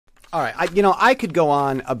All right. I could go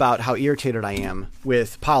on about how irritated I am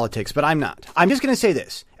with politics, but I'm not. I'm just going to say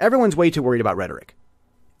this. Everyone's way too worried about rhetoric.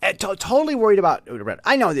 Totally worried about rhetoric.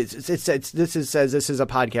 I know this. This is a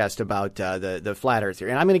podcast about the flat earth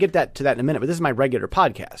theory, and I'm going to get to that in a minute, but this is my regular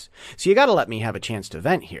podcast. So you got to let me have a chance to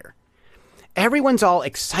vent here. Everyone's all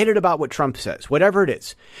excited about what Trump says, whatever it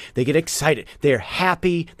is. They get excited. They're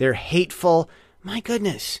happy. They're hateful. My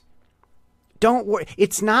goodness. Don't worry.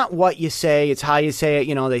 It's not what you say. It's how you say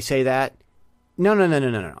it. They say that.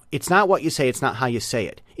 No. It's not what you say. It's not how you say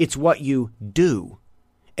it. It's what you do.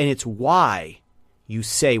 And it's why you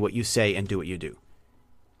say what you say and do what you do.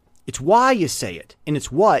 It's why you say it. And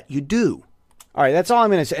it's what you do. All right. That's all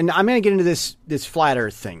I'm going to say. And I'm going to get into this flat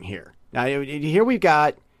earth thing here. Now, here we've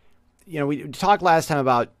got, we talked last time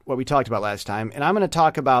about what we talked about last time. And I'm going to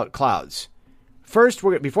talk about clouds. First,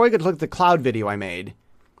 before we could look at the cloud video I made,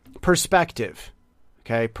 perspective.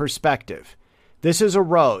 Okay, perspective. This is a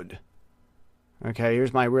road. Okay,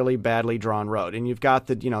 here's my really badly drawn road. And you've got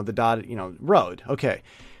the dotted, road. Okay.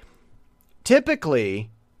 Typically,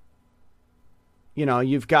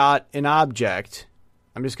 you've got an object.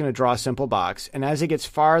 I'm just going to draw a simple box. And as it gets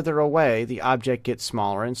farther away, the object gets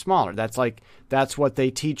smaller and smaller. That's what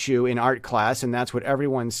they teach you in art class. And that's what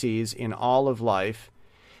everyone sees in all of life.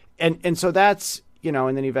 And so that's,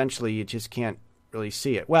 and then eventually you just can't really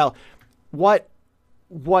see it. Well, what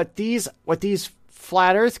these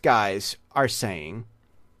flat earth guys are saying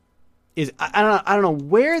is, I don't know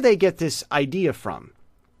where they get this idea from.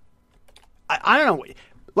 I don't know.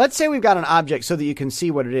 Let's say we've got an object so that you can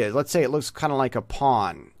see what it is. Let's say it looks kind of like a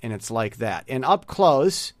pawn and it's like that. And up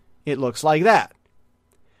close, it looks like that.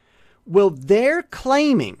 Well, they're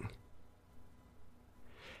claiming,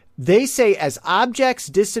 they say as objects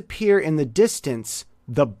disappear in the distance,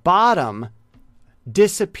 the bottom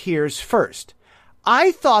disappears first.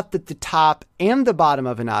 I thought that the top and the bottom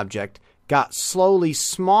of an object got slowly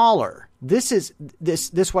smaller. This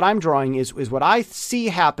what I'm drawing is what I see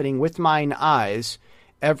happening with mine eyes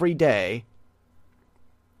every day.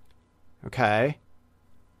 Okay.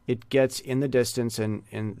 It gets in the distance and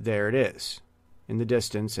there it is in the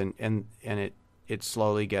distance and it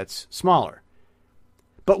slowly gets smaller.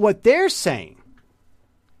 But what they're saying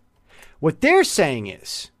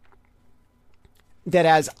is that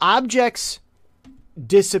as objects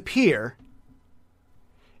disappear,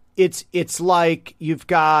 it's like you've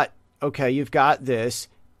got this,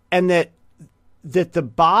 and that the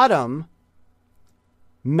bottom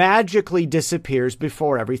magically disappears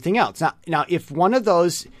before everything else. Now, if one of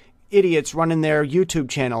those idiots running their YouTube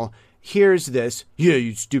channel hears this, yeah,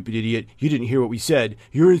 you stupid idiot, you didn't hear what we said,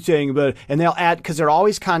 you're saying about it, and they'll add, because they're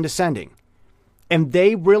always condescending, and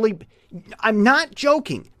they really, I'm not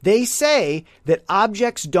joking. They say that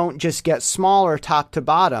objects don't just get smaller top to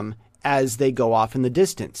bottom as they go off in the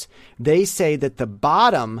distance. They say that the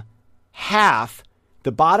bottom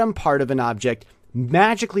part of an object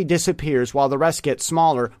magically disappears while the rest gets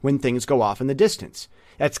smaller when things go off in the distance.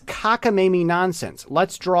 That's cockamamie nonsense.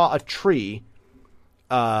 Let's draw a tree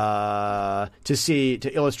to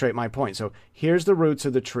illustrate my point. So here's the roots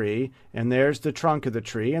of the tree, and there's the trunk of the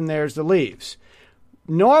tree, and there's the leaves.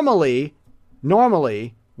 Normally,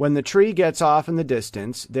 when the tree gets off in the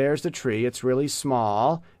distance, there's the tree, it's really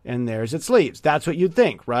small, and there's its leaves. That's what you'd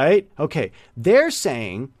think, right? Okay, they're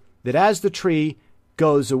saying that as the tree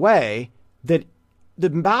goes away, that the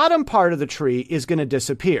bottom part of the tree is going to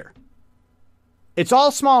disappear. It's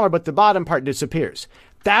all smaller, but the bottom part disappears.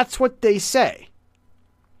 That's what they say.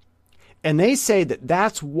 And they say that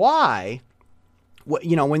that's why,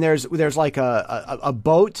 when there's like a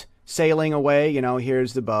boat sailing away,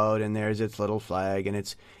 here's the boat and there's its little flag and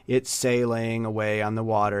it's sailing away on the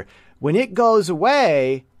water. When it goes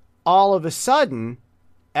away, all of a sudden,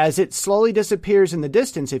 as it slowly disappears in the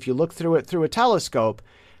distance, if you look through it through a telescope,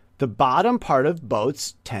 the bottom part of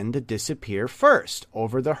boats tend to disappear first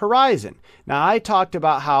over the horizon. Now, I talked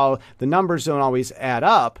about how the numbers don't always add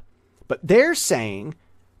up, but they're saying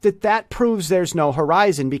that proves there's no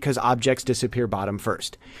horizon because objects disappear bottom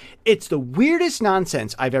first. It's the weirdest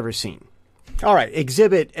nonsense I've ever seen. All right,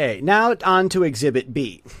 Exhibit A. Now on to Exhibit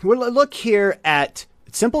B. We'll look here at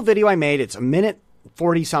a simple video I made. It's a minute,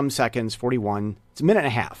 40-some seconds, 41. It's a minute and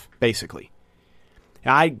a half, basically.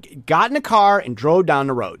 I got in a car and drove down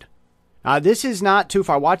the road. This is not too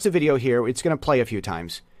far. Watch the video here. It's going to play a few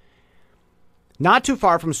times. Not too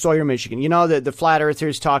far from Sawyer, Michigan. The flat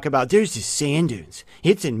earthers talk about there's the sand dunes.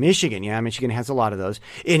 It's in Michigan. Yeah, Michigan has a lot of those.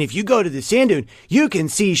 And if you go to the sand dune, you can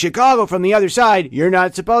see Chicago from the other side. You're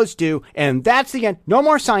not supposed to. And that's the end. No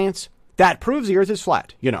more science. That proves the earth is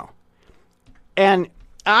flat, And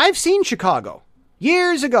I've seen Chicago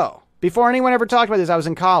years ago. Before anyone ever talked about this, I was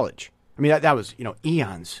in college. I mean, that was,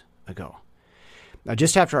 eons ago. Now,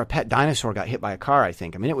 just after our pet dinosaur got hit by a car, I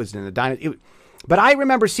think. I mean, it was in the dinosaur. But I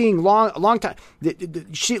remember seeing a long time,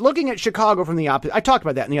 looking at Chicago from the opposite. I talked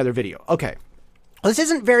about that in the other video. Okay. Well, this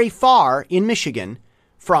isn't very far in Michigan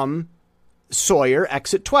from Sawyer,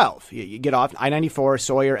 exit 12. You get off I-94,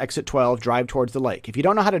 Sawyer, exit 12, drive towards the lake. If you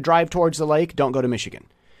don't know how to drive towards the lake, don't go to Michigan.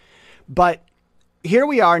 But here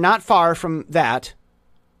we are, not far from that,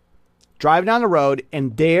 driving down the road,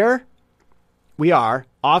 and there we are,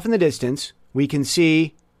 off in the distance. We can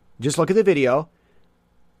see, just look at the video,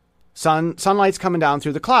 sunlight's coming down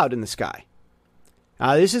through the cloud in the sky.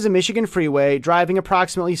 This is a Michigan freeway, driving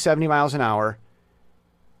approximately 70 miles an hour.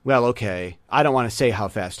 Well, okay, I don't want to say how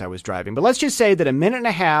fast I was driving, but let's just say that a minute and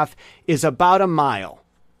a half is about a mile.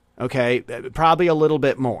 Okay, probably a little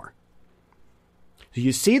bit more. So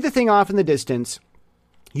you see the thing off in the distance.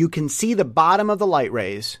 You can see the bottom of the light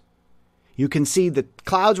rays. You can see the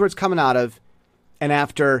clouds where it's coming out of. And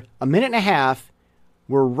after a minute and a half,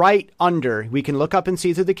 we're right under. We can look up and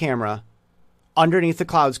see through the camera underneath the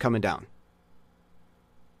clouds coming down.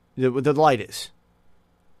 The light is.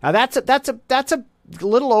 Now that's a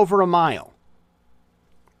little over a mile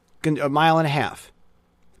and a half.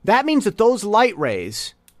 That means that those light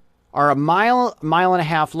rays are a mile and a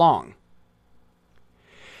half long.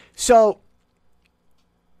 So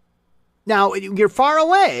now you're far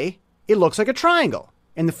away. It looks like a triangle.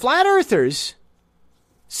 And the flat earthers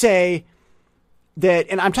say that,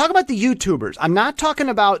 and I'm talking about the YouTubers. I'm not talking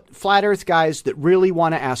about flat earth guys that really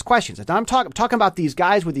want to ask questions. I'm talking about these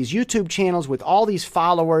guys with these YouTube channels with all these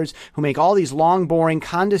followers who make all these long, boring,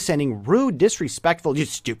 condescending, rude, disrespectful,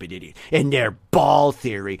 just stupid idiot. And their ball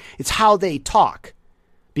theory. It's how they talk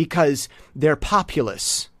because they're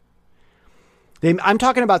populists. I'm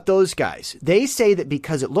talking about those guys. They say that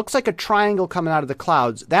because it looks like a triangle coming out of the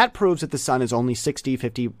clouds, that proves that the sun is only 60,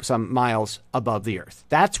 50 some miles above the earth.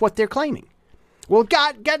 That's what they're claiming. Well,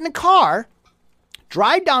 get in a car,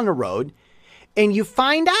 drive down the road, and you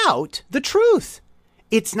find out the truth.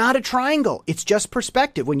 It's not a triangle. It's just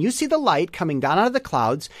perspective. When you see the light coming down out of the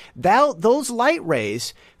clouds, those light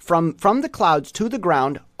rays from the clouds to the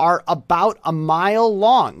ground are about a mile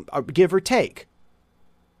long, give or take.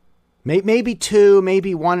 Maybe two,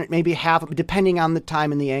 maybe one, maybe half, depending on the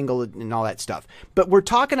time and the angle and all that stuff. But we're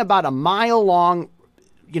talking about a mile long,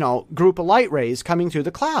 group of light rays coming through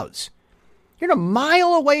the clouds. You're a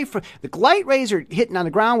mile away from the light rays are hitting on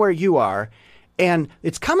the ground where you are, and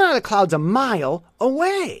it's coming out of the clouds a mile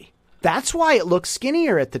away. That's why it looks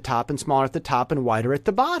skinnier at the top and smaller at the top and wider at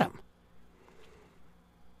the bottom.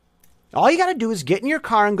 All you got to do is get in your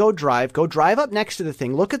car and go drive up next to the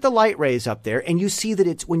thing, look at the light rays up there, and you see that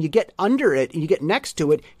it's, when you get under it and you get next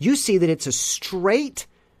to it, you see that it's a straight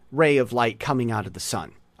ray of light coming out of the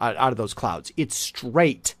sun, out of those clouds. It's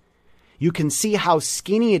straight. You can see how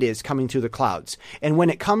skinny it is coming through the clouds. And when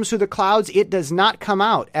it comes through the clouds, it does not come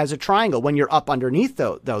out as a triangle when you're up underneath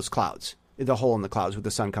those clouds, the hole in the clouds with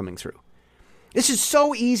the sun coming through. This is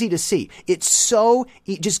so easy to see. It's so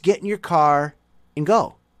just get in your car and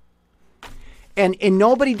go. And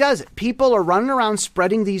nobody does it. People are running around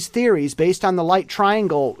spreading these theories based on the light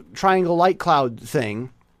triangle light cloud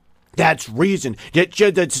thing. That's reason.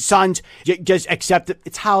 The sun's just accept it.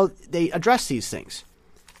 It's how they address these things.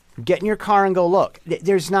 Get in your car and go look.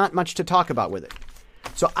 There's not much to talk about with it.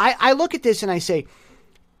 So I look at this and I say,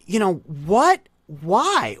 what?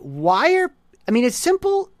 Why? It's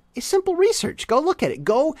simple. It's simple research. Go look at it.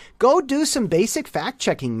 Go do some basic fact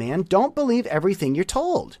checking, man. Don't believe everything you're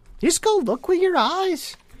told. Just go look with your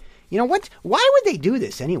eyes. What? Why would they do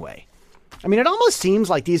this anyway? I mean, it almost seems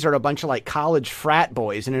like these are a bunch of college frat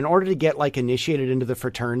boys. And in order to get initiated into the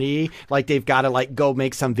fraternity, they've got to go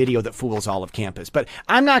make some video that fools all of campus. But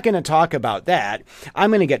I'm not going to talk about that.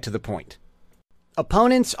 I'm going to get to the point.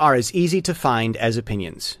 Opponents are as easy to find as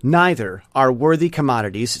opinions. Neither are worthy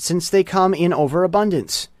commodities since they come in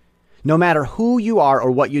overabundance. No matter who you are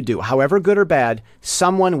or what you do, however good or bad,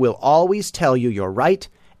 someone will always tell you you're right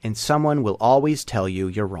and someone will always tell you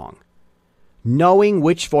you're wrong. Knowing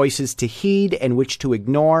which voices to heed and which to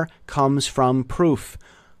ignore comes from proof.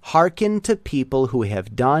 Hearken to people who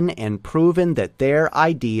have done and proven that their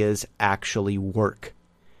ideas actually work.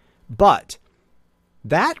 But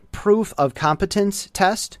that proof of competence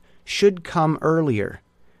test should come earlier.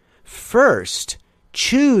 First,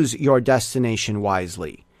 choose your destination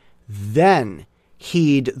wisely. Then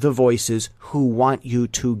heed the voices who want you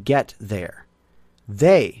to get there.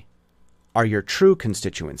 They are your true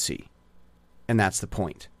constituency. And that's the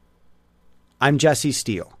point. I'm Jesse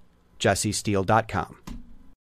Steele, jessesteele.com.